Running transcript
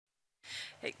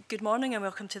Good morning and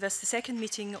welcome to the second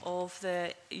meeting of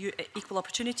the Equal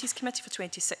Opportunities Committee for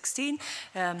 2016.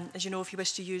 As you know, if you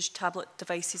wish to use tablet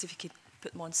devices, if you could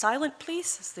put them on silent,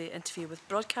 please, as they interfere with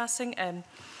broadcasting.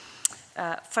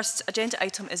 First agenda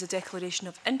item is a declaration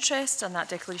of interest, and that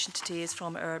declaration today is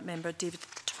from our member David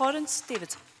Torrance. David.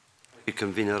 Thank you,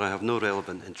 Convener. I have no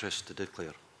relevant interest to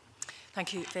declare.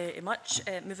 Thank you very much.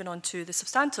 Moving on to the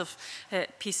substantive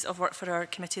piece of work for our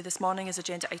committee this morning is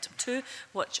agenda item 2,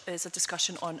 which is a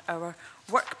discussion on our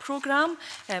work programme.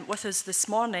 With us this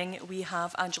morning we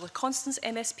have Angela Constance,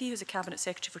 MSP, who's a Cabinet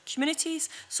Secretary for Communities,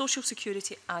 Social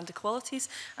Security and Equalities,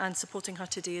 and supporting her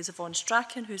today is Yvonne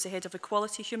Strachan, who's the Head of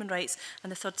Equality, Human Rights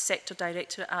and the Third Sector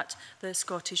Director at the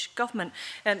Scottish Government.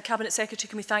 Cabinet Secretary,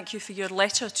 can we thank you for your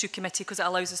letter to committee, because it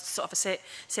allows us to sort of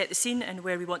set the scene and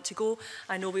where we want to go.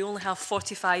 I know we only have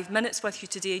 45 minutes with you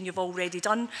today, and you've already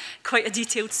done quite a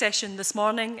detailed session this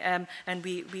morning, and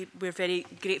we're very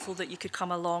grateful that you could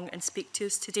come along and speak to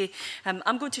us today.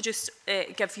 I'm going to just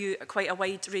give you quite a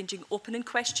wide-ranging opening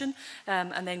question,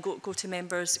 and then go to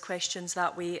members' questions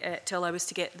that way to allow us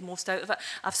to get the most out of it.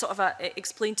 I've sort of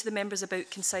explained to the members about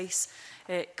concise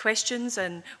questions,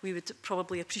 and we would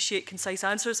probably appreciate concise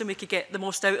answers, and we could get the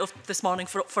most out of this morning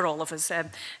for all of us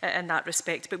in that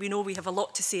respect. But we know we have a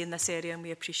lot to say in this area, and we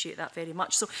appreciate that very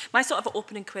much. So my sort of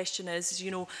opening question is,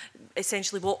 you know,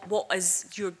 essentially what is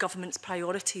your government's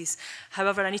priorities?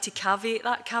 However, I need to caveat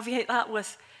that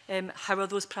with how are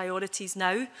those priorities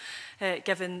now,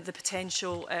 given the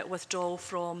potential withdrawal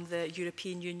from the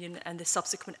European Union and the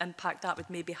subsequent impact that would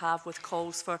maybe have with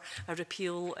calls for a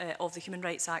repeal of the Human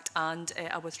Rights Act and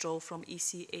a withdrawal from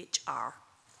ECHR?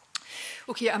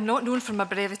 Okay, I'm not known for my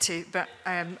brevity, but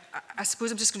I suppose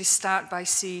I'm just going to start by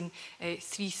saying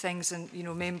three things, and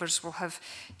members will have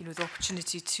the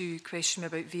opportunity to question me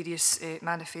about various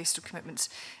manifesto commitments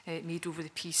made over the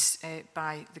piece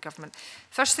by the government.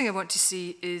 First thing I want to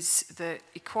say is that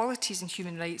equalities and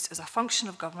human rights is a function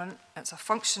of government. It's a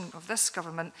function of this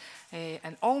government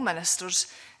and all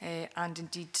ministers, and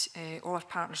indeed all our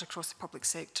partners across the public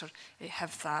sector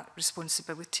have that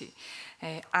responsibility.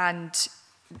 And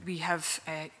we have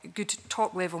a good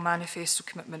top-level manifesto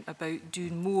commitment about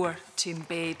doing more to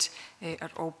embed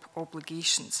our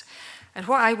obligations. And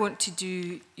what I want to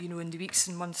do, in the weeks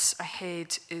and months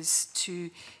ahead is to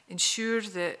ensure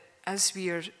that as we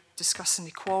are discussing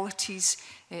equalities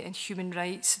and human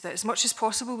rights, that as much as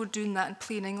possible we're doing that in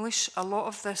plain English. A lot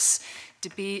of this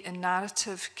debate and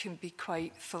narrative can be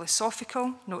quite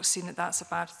philosophical, not saying that that's a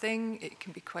bad thing. It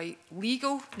can be quite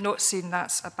legal, not saying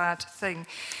that's a bad thing.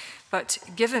 But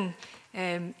given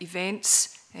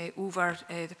events over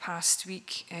the past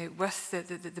week with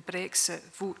the Brexit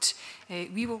vote,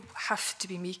 we will have to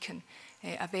be making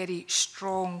a very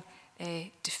strong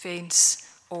defence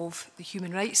of the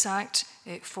Human Rights Act,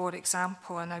 for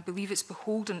example, and I believe it's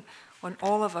beholden on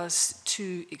all of us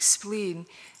to explain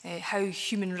how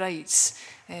human rights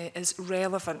is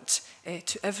relevant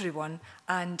to everyone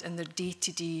and in their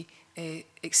day-to-day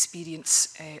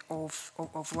experience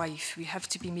of life. We have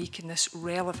to be making this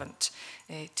relevant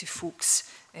to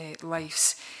folks'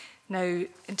 lives. Now,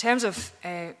 in terms of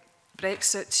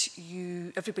Brexit,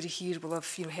 everybody here will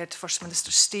have heard the First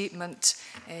Minister's statement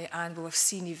and will have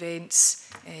seen events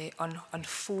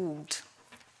unfold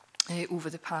over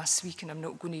the past week, and I'm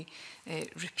not going to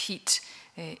repeat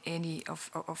any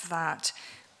of that.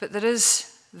 But there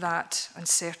is that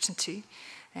uncertainty.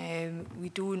 We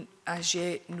don't as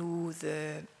yet know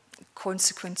the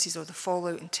consequences or the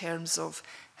fallout in terms of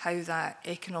how that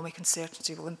economic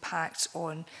uncertainty will impact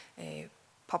on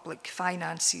public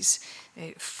finances,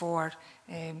 for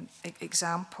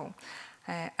example.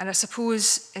 And I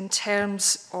suppose in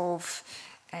terms of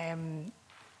the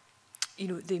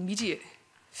immediate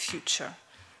future,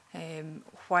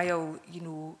 while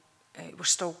we're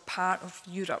still part of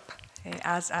Europe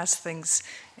as things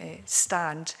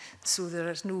stand, so there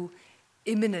is no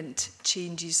imminent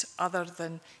changes other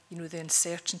than the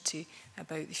uncertainty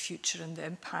about the future and the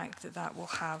impact that that will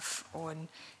have on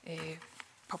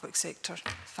public sector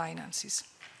finances.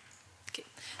 Okay.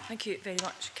 Thank you very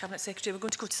much, Cabinet Secretary. We're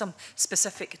going to go to some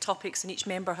specific topics, and each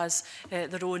member has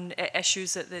their own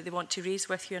issues that they want to raise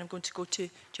with you, and I'm going to go to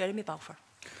Jeremy Balfour.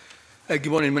 Good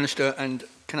morning, Minister, and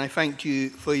can I thank you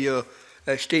for your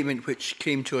statement which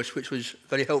came to us, which was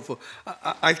very helpful.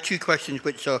 I have two questions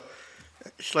which are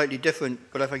slightly different,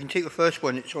 but if I can take the first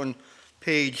one, it's on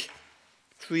page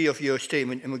 3 of your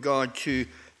statement in regard to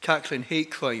tackling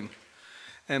hate crime.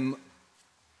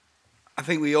 I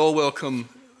think we all welcome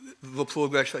the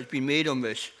progress that's been made on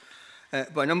this,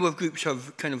 but a number of groups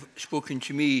have kind of spoken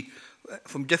to me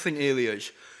from different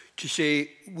areas to say,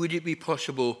 would it be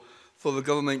possible for the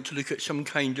government to look at some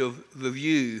kind of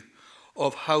review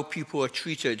of how people are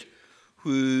treated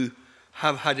who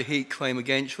have had a hate crime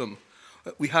against them.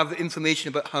 We have information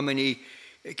about how many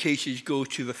cases go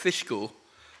to the fiscal,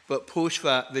 but post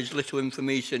that there's little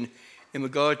information in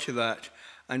regard to that,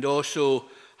 and also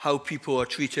how people are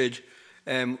treated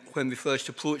when they first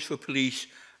approach the police,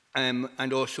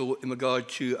 and also in regard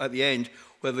to, at the end,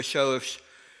 where the sheriffs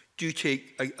do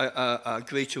take a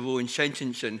greater role in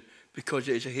sentencing because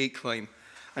it is a hate crime.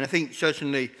 And I think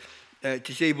certainly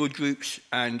disabled groups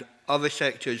and other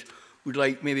sectors would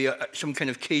like maybe some kind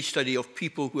of case study of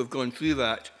people who have gone through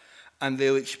that and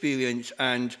their experience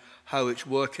and how it's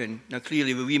working. Now,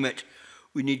 clearly, the remit,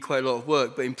 we need quite a lot of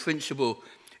work, but in principle,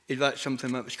 is that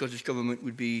something that the Scottish Government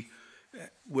would be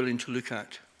willing to look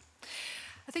at?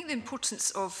 I think the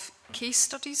importance of case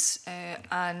studies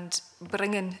and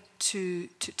bringing to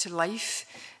life,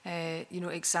 you know,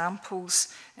 examples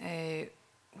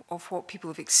of what people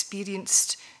have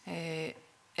experienced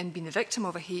in being the victim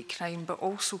of a hate crime, but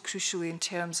also crucially in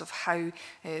terms of how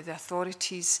the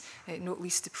authorities, not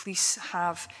least the police,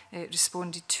 have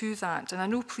responded to that. And I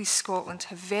know Police Scotland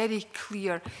have very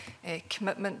clear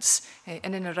commitments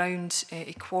in and around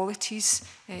equalities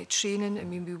training. I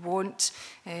mean, we want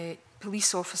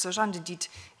police officers and indeed,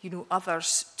 you know,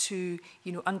 others to,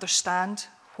 you know, understand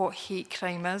what hate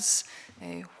crime is,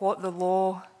 what the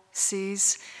law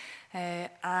says,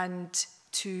 and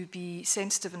to be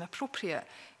sensitive and appropriate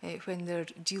when they're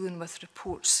dealing with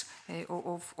reports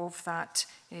of that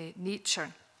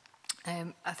nature.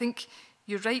 I think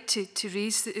you're right to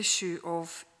raise the issue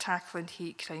of tackling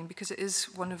hate crime because it is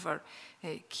one of our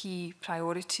key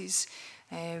priorities.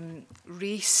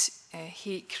 Race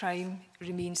hate crime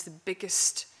remains the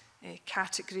biggest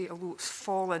category, although it's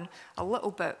fallen a little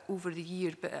bit over the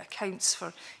year, but it accounts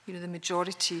for, you know, the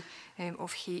majority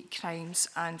of hate crimes,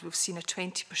 and we've seen a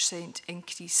 20%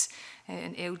 increase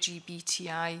in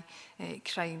LGBTI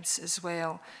crimes as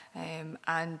well.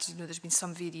 And you know, there's been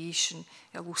some variation,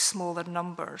 although smaller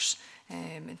numbers,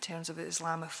 in terms of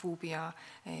Islamophobia,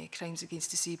 crimes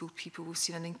against disabled people. We've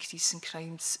seen an increase in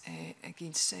crimes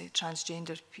against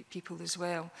transgender people as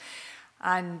well.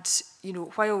 And you know,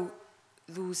 while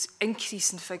those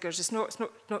increasing figures, it's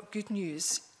not good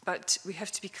news, but we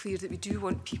have to be clear that we do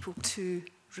want people to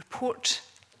report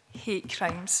hate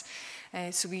crimes.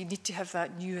 So we need to have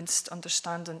that nuanced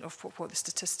understanding of what the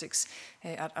statistics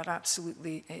are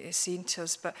absolutely saying to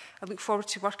us. But I look forward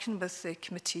to working with the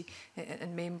committee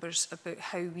and members about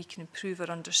how we can improve our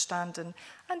understanding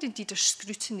and indeed our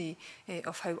scrutiny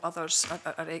of how others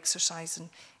are exercising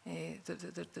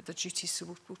their duties. So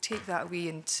we'll take that away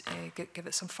and give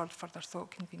it some further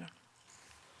thought, Convener.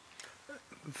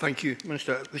 Thank you,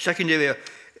 Minister. The second area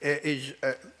is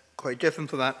quite different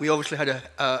from that. We obviously had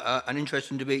an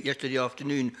interesting debate yesterday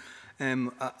afternoon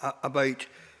about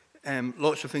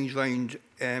lots of things around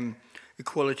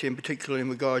equality, in particular in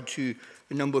regard to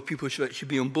the number of people that should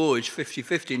be on boards,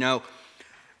 50-50. Now,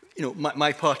 you know,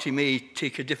 my party may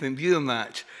take a different view on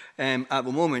that at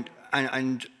the moment,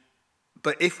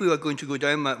 but if we are going to go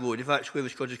down that road, if that's where the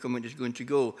Scottish Government is going to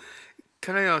go,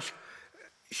 can I ask,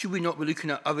 should we not be looking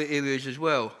at other areas as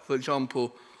well? For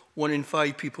example, 1 in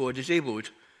 5 people are disabled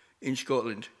in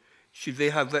Scotland. Should they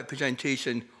have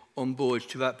representation on boards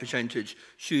to that percentage?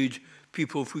 Should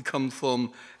people who come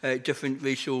from different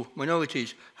racial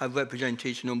minorities have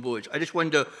representation on boards? I just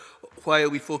wonder, why are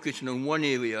we focusing on one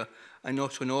area and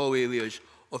not on all areas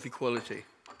of equality?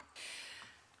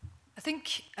 I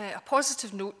think a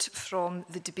positive note from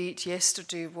the debate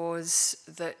yesterday was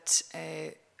that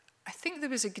I think there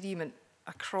was agreement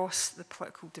across the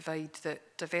political divide that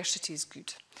diversity is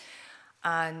good,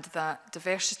 and that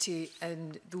diversity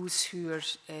in those who are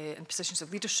in positions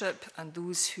of leadership and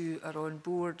those who are on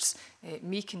boards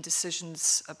making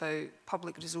decisions about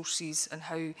public resources and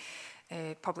how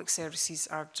public services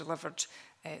are delivered,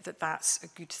 that's a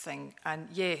good thing. And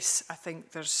yes, I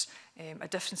think there's a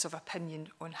difference of opinion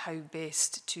on how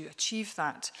best to achieve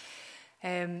that.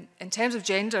 In terms of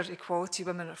gender equality,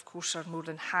 women, of course, are more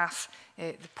than half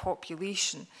the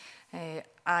population.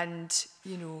 And,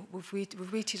 you know,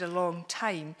 we've waited a long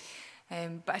time.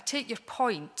 But I take your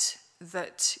point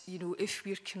that, you know, if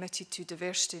we're committed to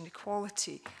diversity and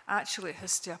equality, actually it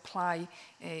has to apply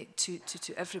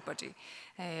to everybody.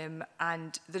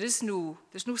 And there's no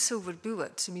silver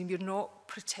bullet. I mean, we're not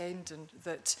pretending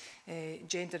that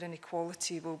gender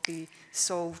inequality will be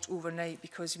solved overnight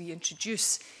because we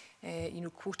introduce you know,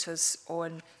 quotas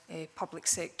on public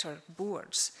sector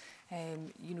boards.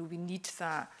 You know, we need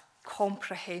that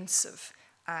comprehensive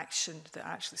action that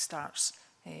actually starts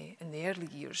in the early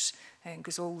years and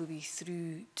goes all the way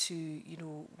through to, you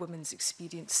know, women's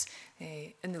experience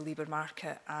in the labour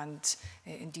market and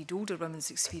indeed older women's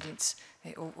experience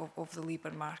of the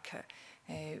labour market.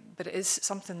 But it is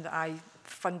something that I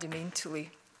fundamentally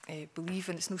believe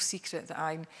in. It's no secret that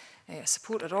I'm a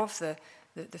supporter of the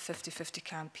 50-50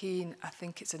 campaign. I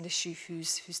think it's an issue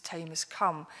whose time has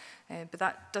come, but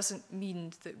that doesn't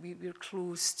mean that we're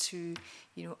close to,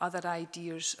 you know, other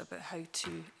ideas about how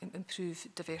to improve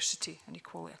diversity and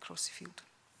equality across the field.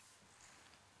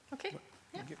 Okay.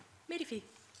 Yeah. Mary Fee.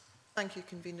 Thank you,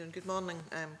 Convener, and good morning,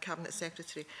 Cabinet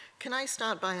Secretary. Can I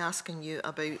start by asking you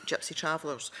about Gypsy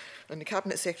Travellers? And the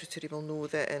Cabinet Secretary will know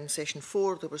that in Session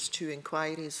 4 there was 2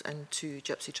 inquiries into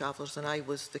Gypsy Travellers, and I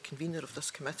was the convener of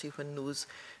this committee when those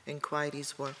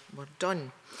inquiries were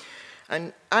done.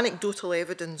 And anecdotal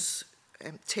evidence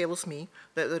tells me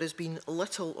that there has been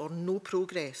little or no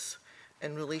progress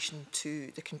in relation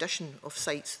to the condition of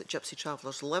sites that Gypsy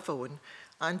Travellers live on,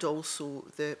 and also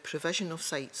the provision of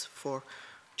sites for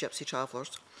Gypsy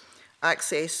Travellers.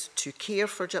 Access to care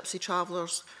for Gypsy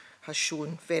Travellers has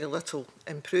shown very little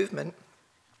improvement,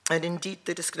 and indeed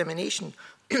the discrimination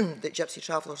that Gypsy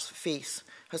Travellers face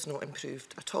has not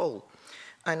improved at all.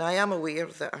 And I am aware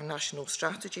that our national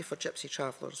strategy for Gypsy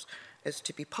Travellers is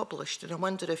to be published, and I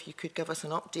wonder if you could give us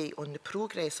an update on the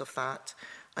progress of that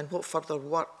and what further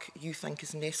work you think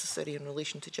is necessary in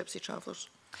relation to Gypsy Travellers.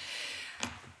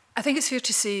 I think it's fair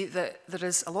to say that there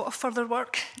is a lot of further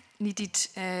work needed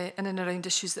in and around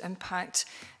issues that impact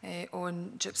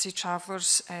on Gypsy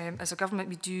Travellers. As a government,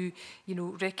 we do, you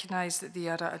know, recognise that they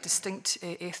are a distinct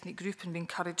ethnic group, and we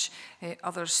encourage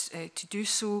others to do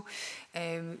so.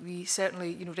 We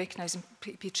certainly, you know, recognise and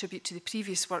pay tribute to the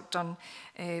previous work done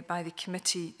by the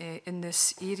committee in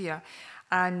this area.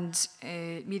 And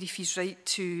Mary Fee's right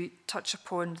to touch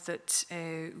upon that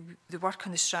the work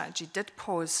on the strategy did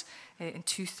pause in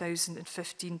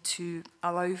 2015 to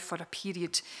allow for a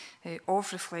period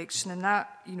of reflection, and that,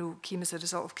 you know, came as a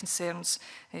result of concerns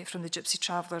from the Gypsy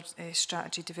Traveller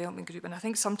Strategy Development Group. And I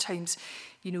think sometimes,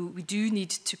 you know, we do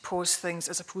need to pause things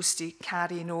as opposed to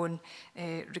carrying on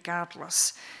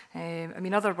regardless. I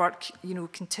mean, other work, you know,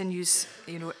 continues,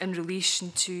 you know, in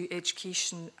relation to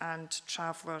education and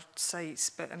traveller sites,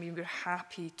 but I mean, we're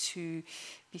happy to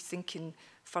be thinking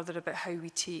further about how we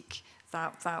take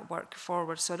that work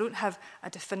forward. So I don't have a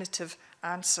definitive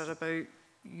answer about,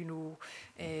 you know,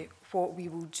 what we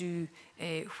will do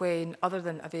when, other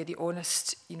than a very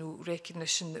honest, you know,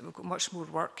 recognition that we've got much more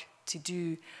work to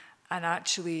do. And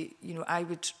actually, you know, I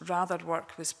would rather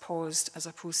work was paused as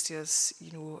opposed to as,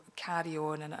 you know, carry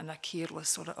on in a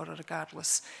careless or a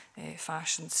regardless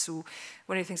fashion. So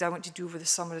one of the things I want to do over the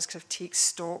summer is kind of take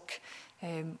stock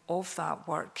of that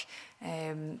work,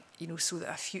 you know, so that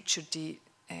at a future date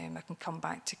I can come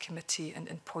back to committee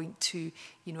and point to,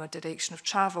 you know, a direction of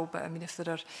travel. But I mean, if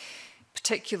there are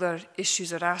particular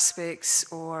issues or aspects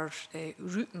or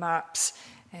route maps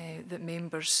that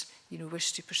members, you know,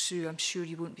 wish to pursue, I'm sure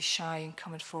you won't be shy in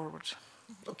coming forward.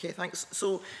 Okay, thanks.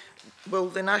 So, will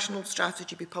the national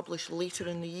strategy be published later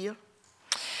in the year?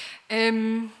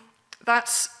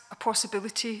 That's a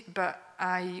possibility, but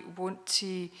I want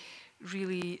to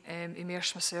really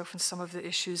immerse myself in some of the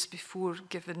issues before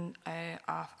giving a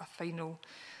final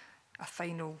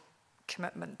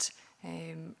commitment.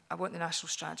 I want the national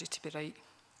strategy to be right.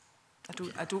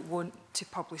 I don't want to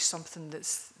publish something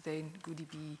that's then going to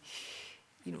be,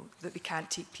 you know, that we can't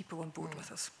take people on board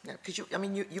with us. Yeah, because I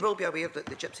mean, you will be aware that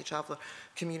the Gypsy Traveller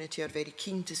community are very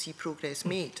keen to see progress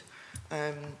made.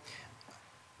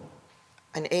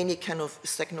 And any kind of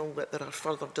signal that there are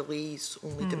further delays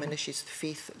only diminishes the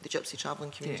faith that the Gypsy travelling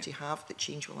community have that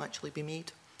change will actually be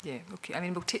made. Yeah, okay. I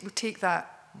mean, we'll take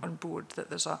that on board, that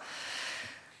there's a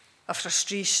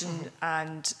frustration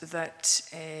and that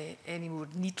any more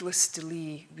needless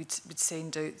delay would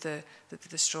send out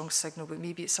the strong signal. But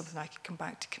maybe it's something I could come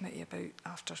back to committee about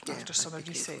after summer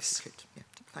recess. Yeah,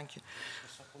 thank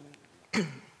you.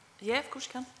 Yeah, of course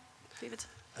you can. David.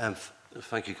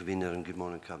 Thank you, Convener, and good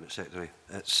morning, Cabinet Secretary.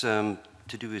 It's to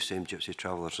do with the same Gypsy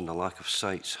Travellers and the lack of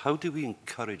sites. How do we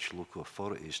encourage local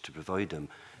authorities to provide them?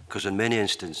 Because in many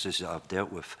instances that I've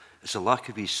dealt with, it's a lack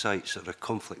of these sites that are a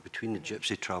conflict between the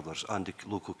Gypsy Travellers and the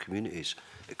local communities.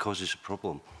 It causes a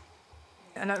problem.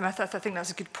 And I think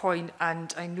that's a good point,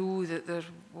 and I know that there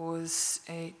was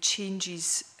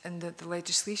changes in the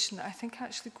legislation that I think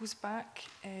actually goes back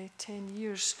 10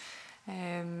 years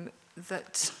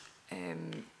that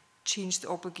changed the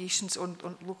obligations on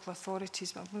local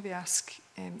authorities. But I'll maybe ask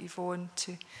Yvonne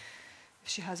to, if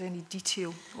she has any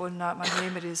detail on that. My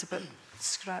memory is a bit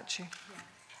scratchy.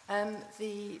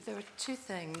 There are two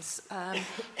things.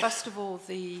 First of all,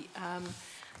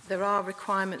 there are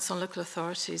requirements on local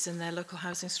authorities in their local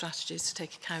housing strategies to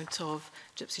take account of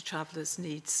gypsy travellers'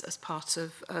 needs as part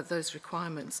of those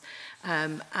requirements.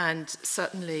 And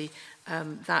certainly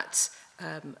that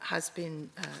has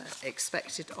been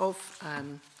expected of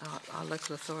our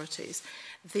local authorities.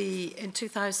 In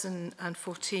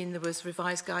 2014, there was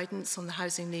revised guidance on the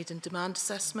housing need and demand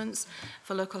assessments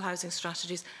for local housing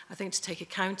strategies, I think to take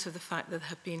account of the fact that there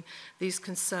have been these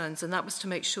concerns, and that was to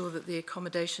make sure that the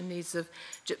accommodation needs of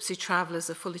gypsy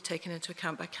travellers are fully taken into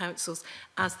account by councils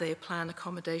as they plan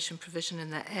accommodation provision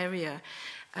in their area.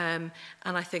 And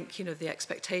I think, you know, the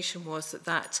expectation was that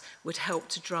that would help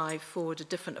to drive forward a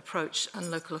different approach on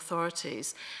local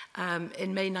authorities.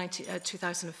 In May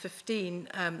 2015,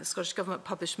 the Scottish Government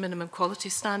published minimum quality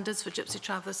standards for gypsy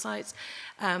traveller sites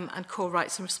and core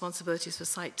rights and responsibilities for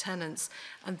site tenants.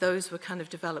 And those were kind of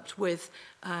developed with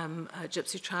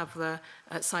gypsy traveller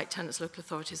site tenants, local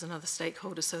authorities and other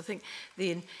stakeholders. So I think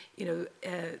the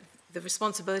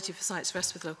responsibility for sites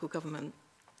rests with local government.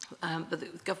 But the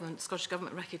Scottish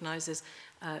Government recognises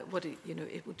it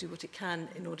will do what it can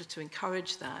in order to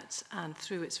encourage that, and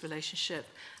through its relationship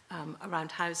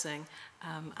around housing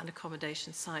and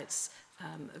accommodation sites,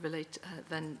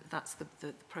 then that's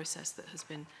the process that has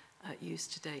been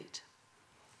used to date.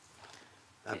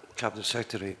 Cabinet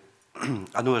Secretary,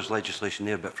 I know there's legislation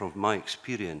there, but from my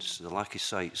experience, the lack of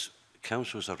sites,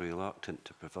 councils are reluctant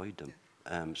to provide them.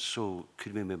 So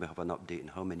could we maybe have an update on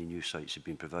how many new sites have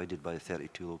been provided by the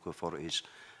 32 local authorities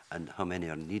and how many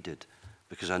are needed?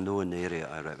 Because I know in the area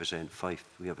I represent, Fife,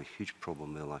 we have a huge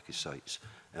problem with the lack of sites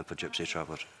for gypsy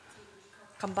travellers.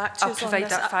 Come back to I'll us provide on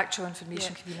this. that factual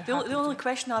information. Yeah. The only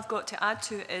question I've got to add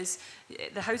to is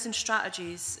the housing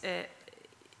strategies.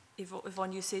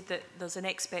 Yvonne, you said that there's an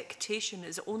expectation.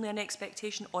 Is it only an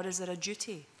expectation or is there a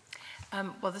duty?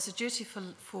 Well, there's a duty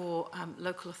for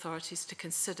local authorities to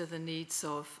consider the needs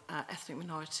of ethnic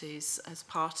minorities as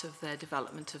part of their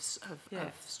development of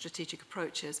strategic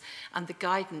approaches, and the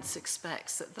guidance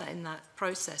expects that in that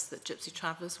process that gypsy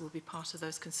travellers will be part of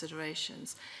those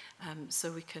considerations.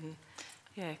 So we can...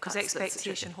 Yeah, because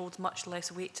expectation holds much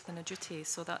less weight than a duty,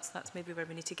 so that's maybe where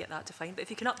we need to get that defined. But if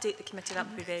you can update the committee, that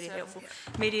would be very helpful.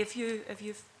 Yeah. Mary, if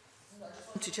you've... I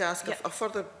wanted to ask a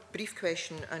further brief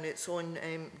question, and it's on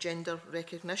gender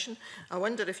recognition. I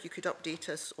wonder if you could update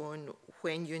us on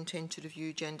when you intend to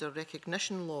review gender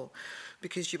recognition law,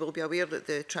 because you will be aware that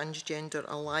the Transgender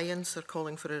Alliance are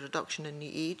calling for a reduction in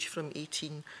the age from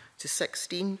 18 to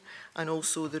 16, and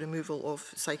also the removal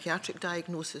of psychiatric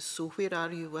diagnosis. So where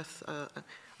are you with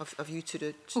a view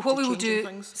to what we will do?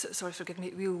 Things? Sorry, forgive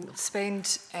me. We will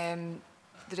spend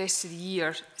the rest of the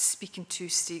year speaking to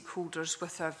stakeholders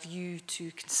with a view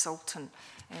to consultant,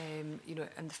 in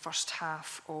the first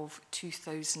half of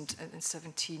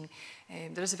 2017.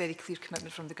 There is a very clear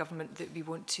commitment from the government that we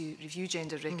want to review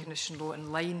gender recognition law in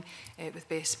line with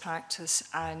best practice,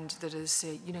 and there is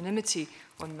unanimity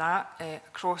on that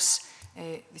across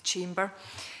the chamber.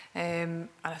 And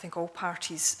I think all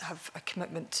parties have a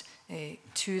commitment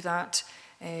to that.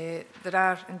 There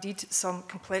are indeed some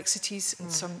complexities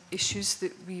and some issues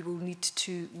that we will need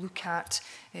to look at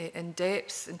in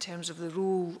depth in terms of the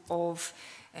role of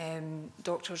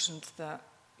doctors and the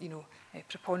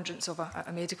preponderance of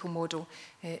a medical model,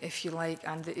 if you like,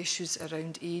 and the issues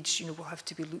around age, will have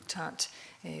to be looked at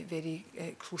very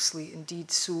closely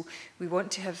indeed. So we want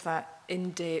to have that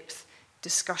in-depth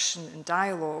discussion and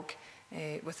dialogue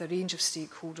with a range of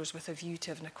stakeholders with a view to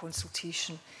having a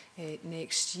consultation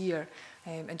next year.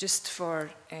 And just for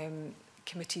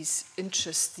committee's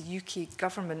interest, the UK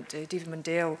government, David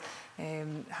Mundell,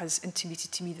 has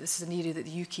intimated to me that this is an area that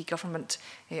the UK government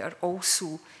are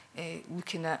also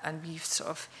looking at, and we've sort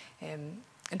of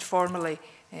informally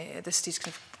at this stage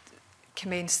kind of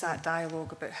commenced that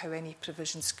dialogue about how any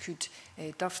provisions could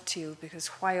dovetail, because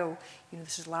while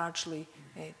this is largely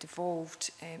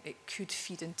devolved, it could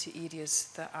feed into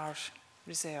areas that are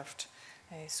reserved.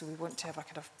 So we want to have a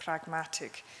kind of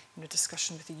pragmatic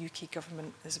discussion with the UK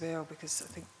government as well, because I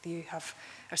think they have,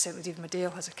 or certainly David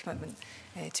Mundell has a commitment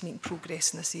to making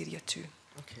progress in this area too.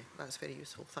 Okay, that's very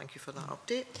useful. Thank you for that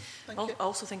update. I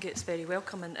also think it's very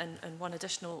welcome, and one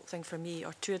additional thing for me,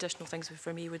 or two additional things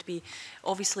for me, would be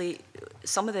obviously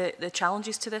some of the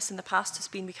challenges to this in the past has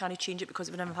been we can't change it because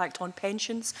it would have an impact on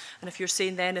pensions, and if you're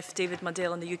saying then if David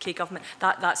Mundell and the UK government,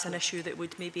 that's an issue that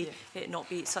would maybe not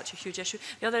be such a huge issue.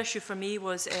 The other issue for me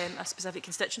was a specific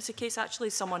constituency case, actually,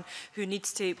 someone who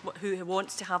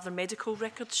wants to have their medical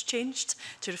records changed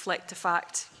to reflect the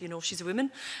fact, she's a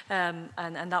woman,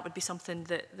 and that would be something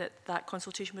something that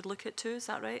consultation would look at too, is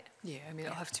that right? Yeah, I mean,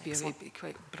 it'll have to be Excellent. a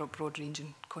quite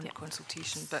broad-ranging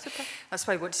consultation, but Super. that's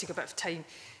why I want to take a bit of time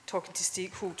talking to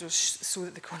stakeholders so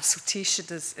that the consultation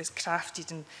is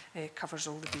crafted and covers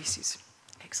all the bases.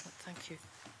 Excellent, thank you.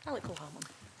 Alec O'Hammond.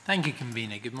 Thank you,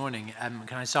 Convener. Good morning.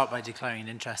 Can I start by declaring an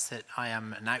interest that I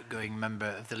am an outgoing member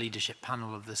of the leadership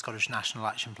panel of the Scottish National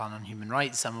Action Plan on Human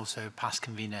Rights. I'm also past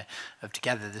convener of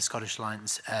Together, the Scottish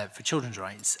Alliance for Children's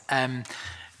Rights.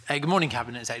 Good morning,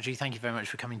 Cabinet Secretary. Thank you very much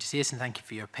for coming to see us, and thank you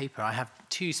for your paper. I have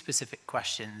two specific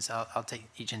questions. I'll take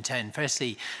each in turn.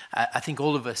 Firstly, I think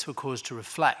all of us were caused to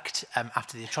reflect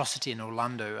after the atrocity in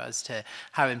Orlando as to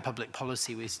how in public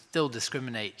policy we still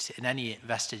discriminate in any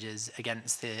vestiges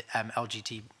against the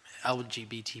LGBT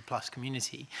plus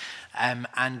community.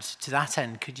 And to that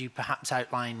end, could you perhaps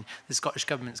outline the Scottish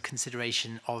Government's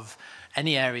consideration of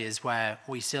any areas where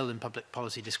we still in public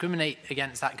policy discriminate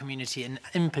against that community, and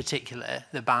in particular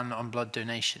the ban on blood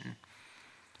donation?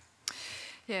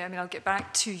 Yeah, I mean, I'll get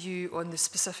back to you on the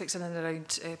specifics in and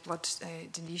around blood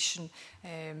donation.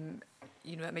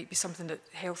 You know, it might be something that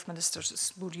health ministers,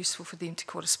 it's more useful for them to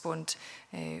correspond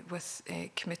with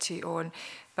committee on.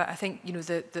 But I think, you know,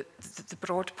 the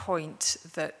broad point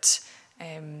that,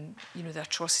 you know, the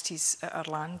atrocities at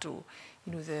Orlando,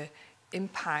 you know, the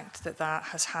impact that that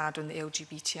has had on the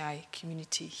LGBTI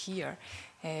community here,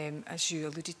 as you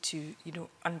alluded to, you know,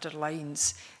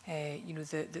 underlines, you know,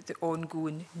 the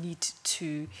ongoing need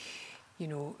to, you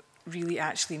know, really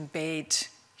actually embed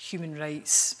human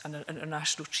rights and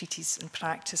international treaties and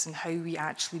practice, and how we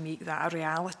actually make that a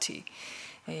reality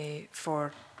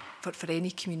for any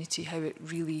community, how it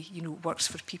really, you know, works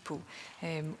for people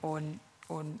on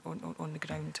the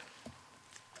ground.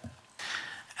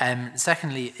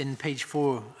 Secondly, in page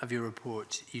 4 of your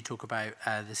report, you talk about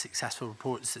the successful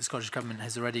reports that the Scottish Government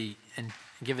has already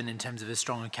given in terms of a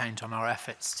strong account on our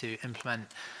efforts to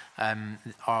implement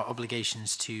our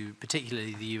obligations to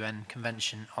particularly the UN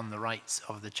Convention on the Rights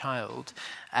of the Child.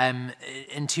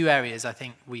 In two areas, I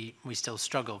think we still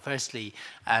struggle. Firstly,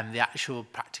 the actual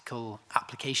practical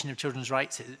application of children's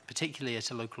rights, particularly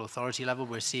at a local authority level.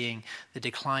 We're seeing the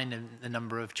decline in the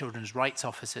number of children's rights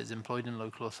officers employed in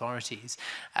local authorities,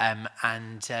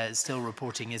 and still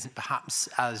reporting isn't perhaps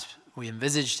as we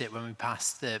envisaged it when we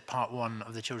passed the Part 1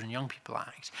 of the Children and Young People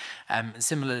Act.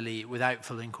 Similarly, without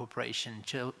full incorporation,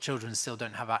 children still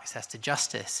don't have access to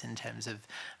justice in terms of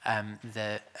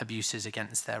the abuses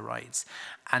against their rights.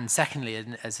 And secondly,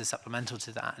 as a supplemental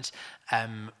to that,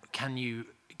 can you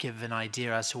give an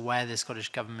idea as to where the Scottish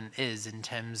Government is in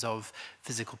terms of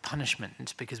physical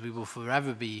punishment, because we will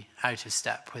forever be out of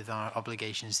step with our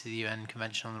obligations to the UN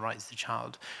Convention on the Rights of the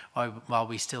Child, while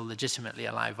we still legitimately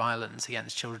allow violence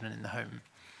against children in the home.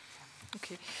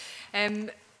 Okay.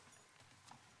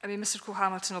 I mean, Mr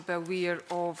Cole-Hamilton will be aware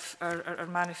of our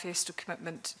manifesto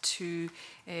commitment to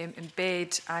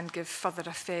embed and give further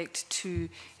effect to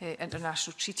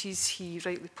international treaties. He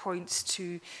rightly points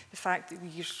to the fact that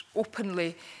we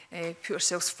openly put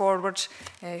ourselves forward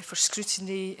for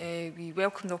scrutiny. We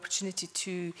welcome the opportunity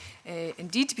to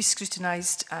indeed be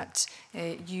scrutinised at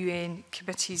UN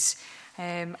committees,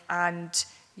 and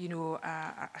you know,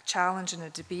 a challenge and a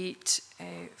debate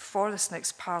for this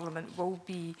next Parliament will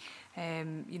be,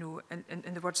 you know,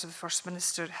 in the words of the First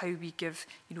Minister, how we give,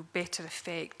 you know, better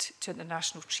effect to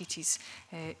international treaties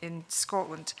in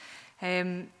Scotland.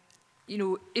 You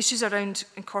know, issues around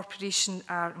incorporation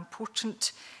are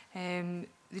important.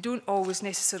 They don't always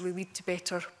necessarily lead to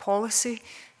better policy,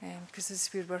 because this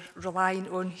is where we're relying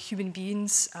on human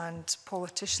beings and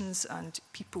politicians and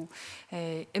people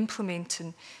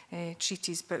implementing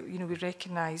treaties. But you know, we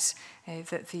recognise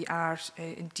that they are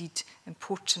indeed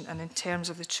important. And in terms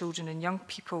of the Children and Young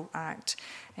People Act,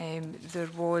 there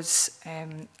was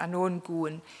an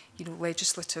ongoing, you know,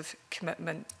 legislative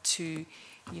commitment to,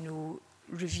 you know,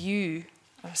 review,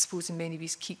 I suppose in many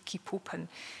ways keep open,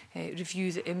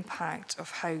 review the impact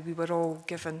of how we were all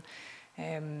given,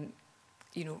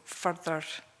 you know, further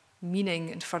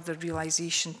meaning and further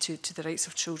realisation to the rights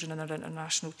of children in our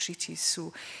international treaties.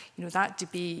 So, you know, that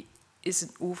debate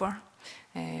isn't over.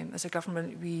 As a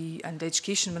government, we and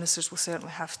education ministers will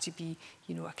certainly have to be,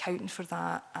 you know, accounting for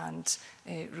that and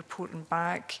reporting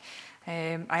back.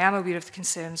 I am aware of the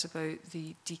concerns about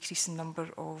the decreasing number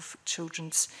of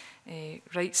children's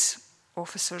rights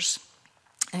officers.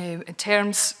 In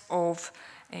terms of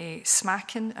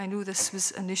smacking, I know this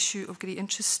was an issue of great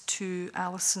interest to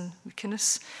Alison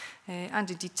McInnes and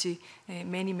indeed to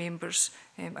many members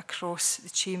across the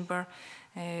chamber.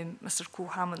 Mr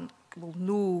will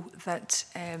know that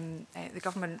the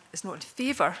government is not in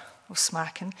favour of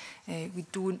smacking. We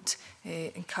don't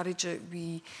encourage it.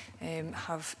 We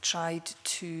have tried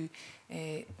to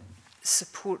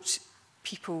support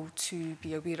people to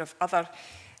be aware of other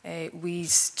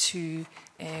ways to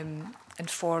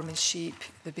inform and shape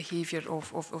the behaviour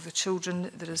of the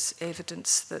children. There is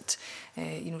evidence that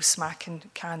smacking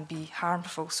can be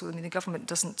harmful. So I mean, the government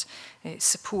doesn't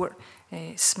support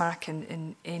smacking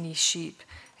in any shape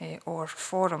or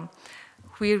form.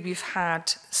 Where we've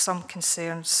had some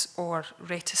concerns or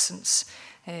reticence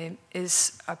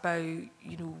is about,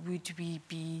 would we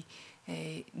be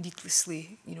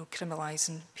needlessly,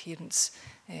 criminalising parents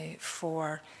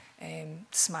for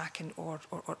smacking or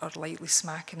lightly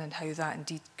smacking, and how that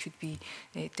indeed could be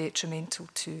detrimental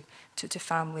to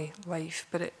family life.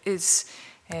 But it is,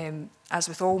 as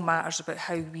with all matters about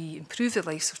how we improve the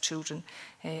lives of children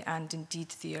and indeed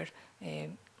their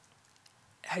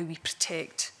how we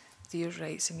protect their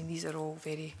rights. I mean, these are all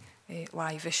very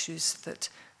live issues that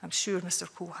I'm sure Mr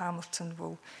Cole-Hamilton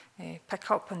will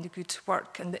pick up on the good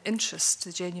work and the interest,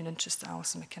 the genuine interest that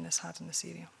Alison McInnes had in this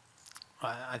area.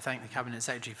 I thank the Cabinet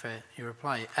Secretary for your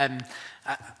reply.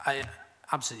 I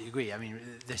absolutely agree. I mean,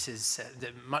 this is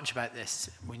much about this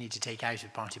we need to take out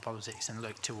of party politics and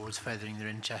look towards furthering the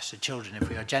interests of children if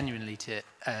we are genuinely to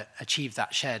achieve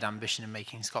that shared ambition in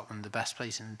making Scotland the best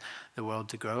place in the world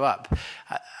to grow up.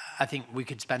 I think we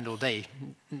could spend all day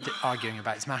arguing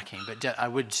about smacking, but I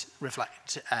would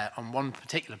reflect on one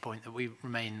particular point, that we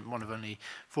remain one of only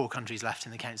 4 countries left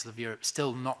in the Council of Europe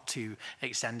still not to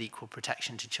extend equal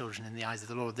protection to children in the eyes of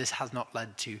the law. This has not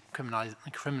led to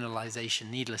criminalisation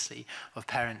needlessly of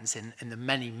parents in the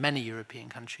many European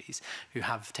countries who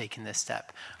have taken this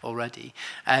step already.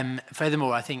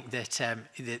 Furthermore, I think that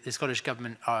the Scottish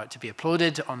Government are to be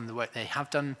applauded on the work they have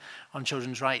done on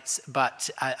children's rights, but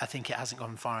I think it hasn't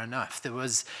gone far enough. There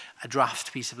was a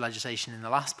draft piece of legislation in the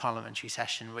last parliamentary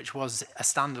session which was a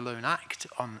standalone act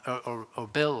on or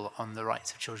bill on the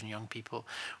rights of children and young people,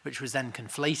 which was then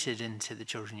conflated into the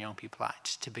Children and Young People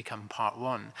Act to become Part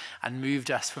 1 and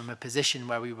moved us from a position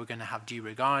where we were going to have due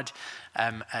regard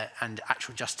and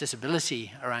actual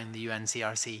justiciability around the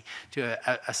UNCRC to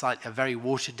a very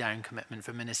watered down commitment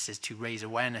for ministers to raise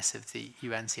awareness of the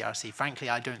UNCRC. Frankly,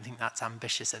 I don't think that's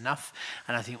ambitious enough,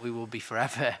 and I think we will be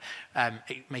forever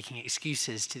making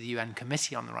excuses to the UN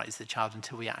Committee on the Rights of the Child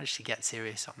until we actually get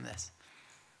serious on this.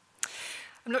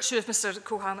 I'm not sure if Mr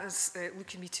Cole-Hamilton is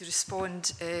looking me to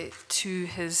respond to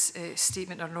his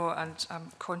statement or not, and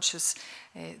I'm conscious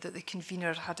that the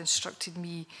convener had instructed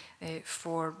me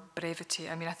for brevity.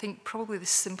 I mean, I think probably the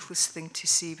simplest thing to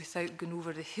say, without going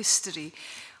over the history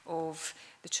of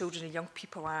the Children and Young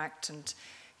People Act and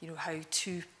how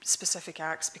 2 specific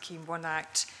acts became 1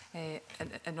 act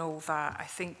and all that, I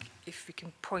think if we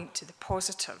can point to the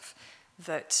positive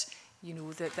that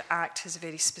that the Act has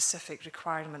very specific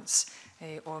requirements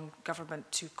on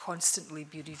government to constantly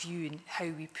be reviewing how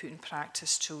we put in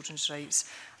practice children's rights,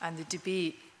 and the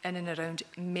debate in and around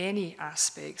many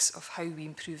aspects of how we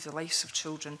improve the lives of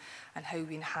children and how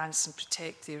we enhance and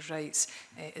protect their rights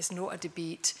is not a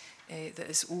debate that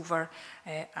is over.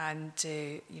 As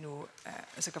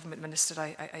a government minister,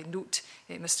 I note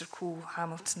Mr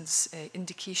Cole-Hamilton's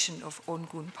indication of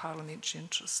ongoing parliamentary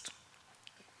interest.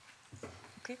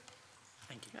 Okay.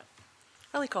 Thank you. Yeah.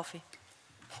 Willie Coffey.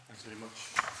 Thanks very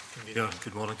much, Convener.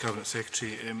 Good morning, Cabinet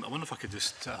Secretary. I wonder if I could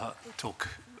just talk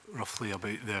roughly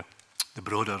about the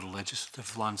broader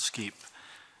legislative landscape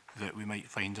that we might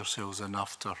find ourselves in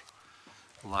after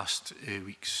last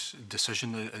week's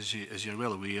decision. As you're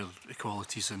well aware,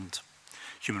 equalities and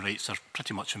human rights are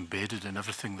pretty much embedded in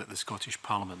everything that the Scottish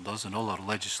Parliament does, and all our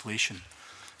legislation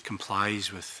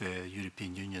complies with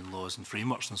European Union laws and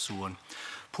frameworks and so on.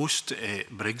 Post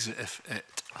Brexit, if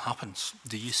it happens,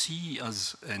 do you see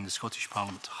us in the Scottish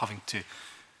Parliament having to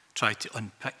try to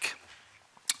unpick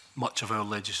much of our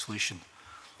legislation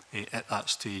at that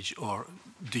stage, or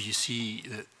do you see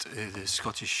that the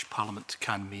Scottish Parliament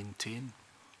can maintain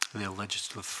the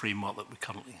legislative framework that we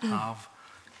currently have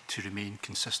to remain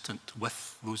consistent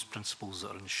with those principles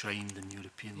that are enshrined in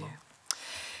European law?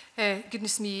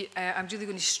 Goodness me, I'm really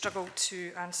going to struggle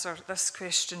to answer this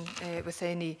question with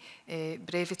any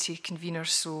brevity, Convener,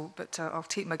 but I'll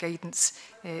take my guidance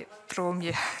from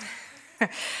you.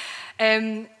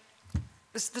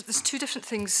 There's 2 different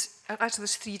things, actually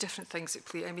there's 3 different things at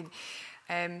play. I mean,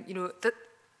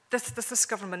 this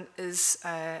government is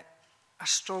a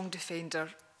strong defender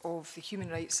of the Human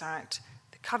Rights Act,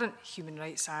 the current Human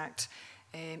Rights Act.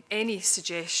 Any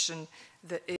suggestion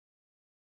that